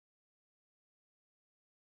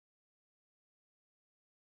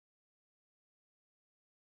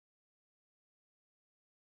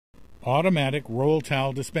Automatic roll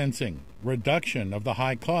towel dispensing, reduction of the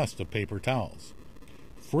high cost of paper towels.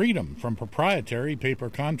 Freedom from proprietary paper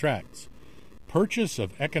contracts. Purchase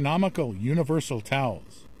of economical universal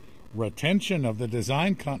towels. Retention of the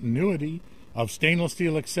design continuity of stainless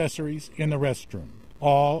steel accessories in the restroom,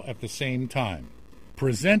 all at the same time.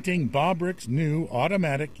 Presenting Bobrick's new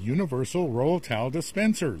automatic universal roll towel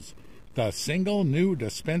dispensers, the single new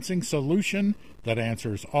dispensing solution that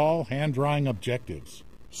answers all hand-drying objectives.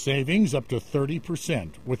 Savings up to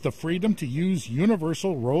 30% with the freedom to use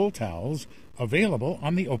universal roll towels available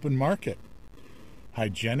on the open market.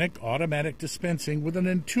 Hygienic automatic dispensing with an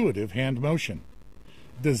intuitive hand motion.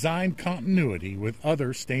 Design continuity with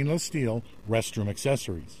other stainless steel restroom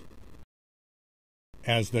accessories.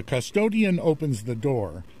 As the custodian opens the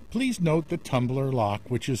door, please note the tumbler lock,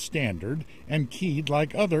 which is standard and keyed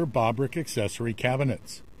like other Bobrick accessory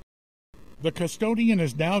cabinets. The custodian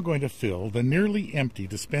is now going to fill the nearly empty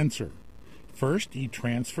dispenser. First, he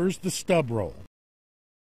transfers the stub roll.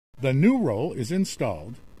 The new roll is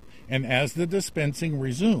installed, and as the dispensing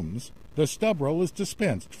resumes, the stub roll is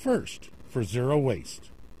dispensed first for zero waste.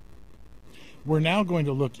 We're now going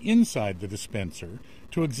to look inside the dispenser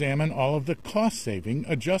to examine all of the cost-saving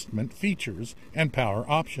adjustment features and power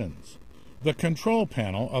options. The control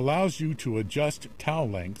panel allows you to adjust towel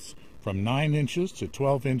lengths from 9 inches to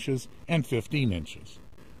 12 inches and 15 inches.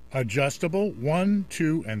 Adjustable 1,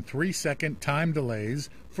 2, and 3 second time delays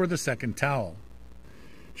for the second towel.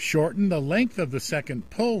 Shorten the length of the second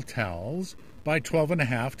pull towels by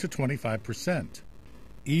 12.5% to 25%.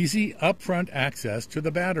 Easy upfront access to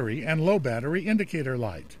the battery and low battery indicator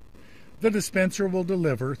light. The dispenser will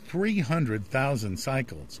deliver 300,000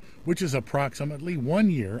 cycles, which is approximately 1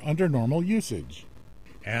 year under normal usage.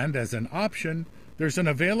 And as an option, there's an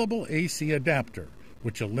available AC adapter,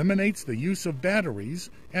 which eliminates the use of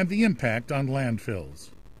batteries and the impact on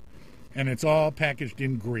landfills. And it's all packaged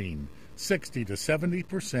in green, 60 to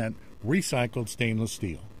 70% recycled stainless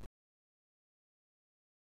steel.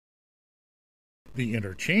 The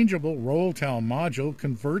interchangeable roll towel module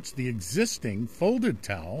converts the existing folded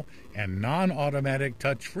towel and non-automatic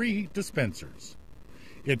touch-free dispensers.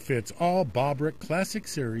 It fits all Bobrick Classic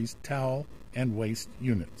Series towel and waste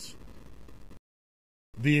units.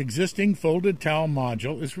 The existing folded towel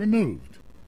module is removed,